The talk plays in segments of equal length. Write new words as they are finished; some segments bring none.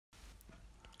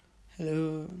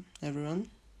Hello everyone,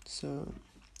 so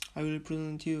I will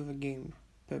present you the game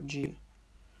PUBG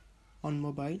on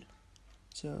mobile.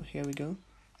 So here we go.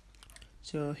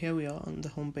 So here we are on the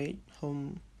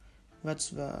home.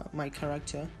 That's my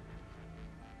character.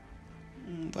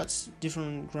 That's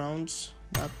different grounds,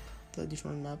 the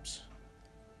different maps.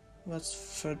 That's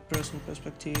third person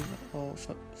perspective or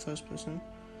first person.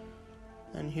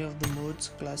 And here are the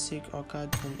modes: classic,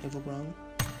 arcade and overground.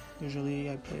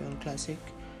 Usually I play on classic.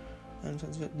 And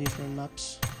that's the different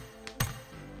maps,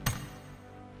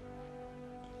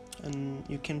 and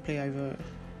you can play either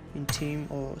in team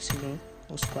or single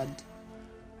or squad.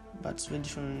 That's the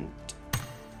different.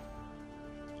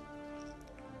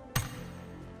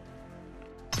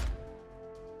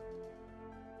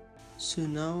 So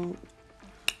now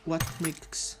what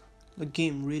makes the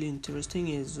game really interesting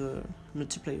is the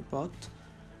multiplayer part.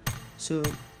 So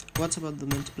what's about the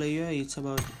multiplayer? It's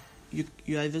about you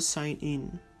either sign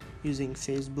in using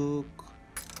Facebook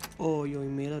or your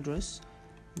email address.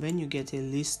 Then you get a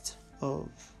list of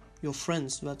your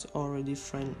friends that's already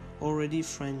friend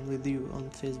with you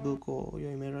on Facebook or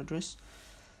your email address.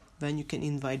 Then you can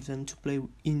invite them to play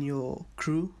in your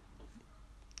crew,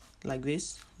 like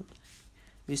this.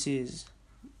 This is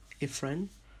a friend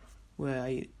where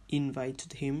I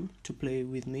invited him to play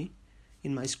with me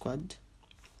in my squad.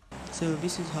 So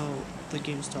this is how the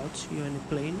game starts. You're in a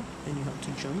plane and you have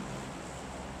to jump.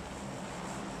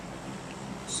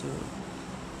 So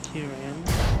here I am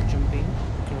jumping,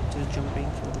 the character is jumping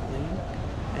from the plane,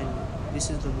 and this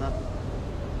is the map.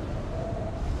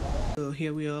 So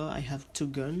here we are. I have two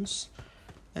guns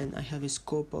and I have a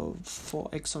scope of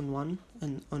 4x on one,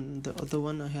 and on the other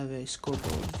one I have a scope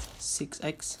of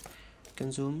 6x. You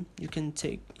can zoom, you can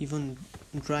even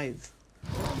drive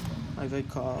either a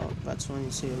car, that's one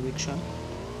is a rickshaw,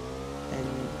 and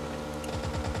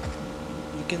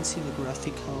you can see the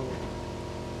graphic,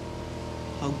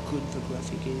 how good the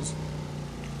graphic is,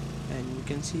 and you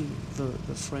can see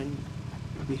the friend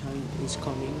behind is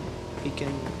coming. He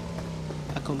can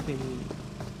accompany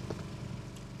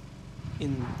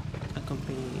in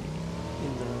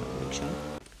the rickshaw.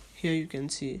 Here you can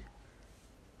see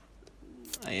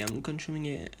I am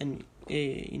consuming an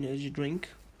energy drink.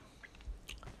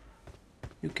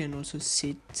 You can also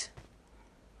sit.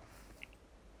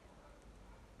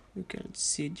 You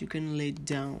can lay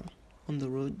down on the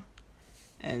road.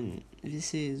 And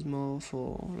this is more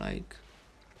for, like,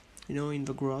 in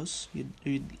the grass. You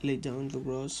lay down in the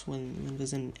grass when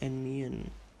there's an enemy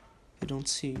and they don't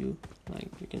see you.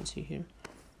 Like you can see here,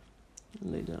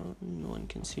 you lay down, no one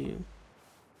can see you.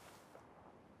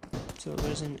 So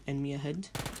there's an enemy ahead.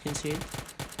 You can see it.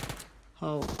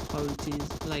 How it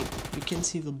is. Like you can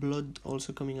see the blood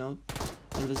also coming out.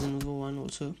 And there's another one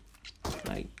also.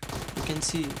 Like you can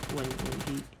see when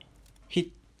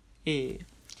he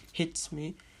hits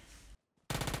me.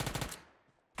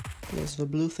 Yes, the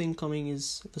blue thing coming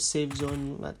is the safe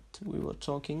zone that we were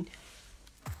talking.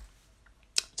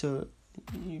 So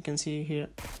you can see here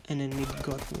an enemy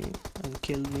got me and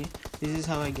killed me. This is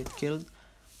how I get killed,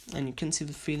 and you can see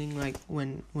the feeling like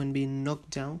when being knocked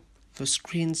down, the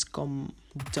screens come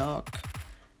dark,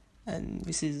 and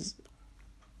this is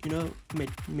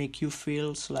make you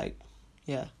feel like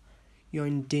you're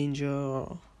in danger,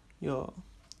 or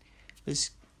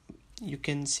you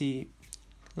can see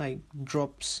like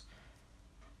drops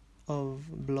of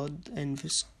blood and the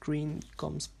screen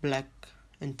comes black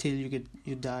until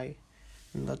you die,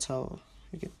 and that's how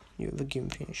you get the game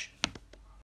finish.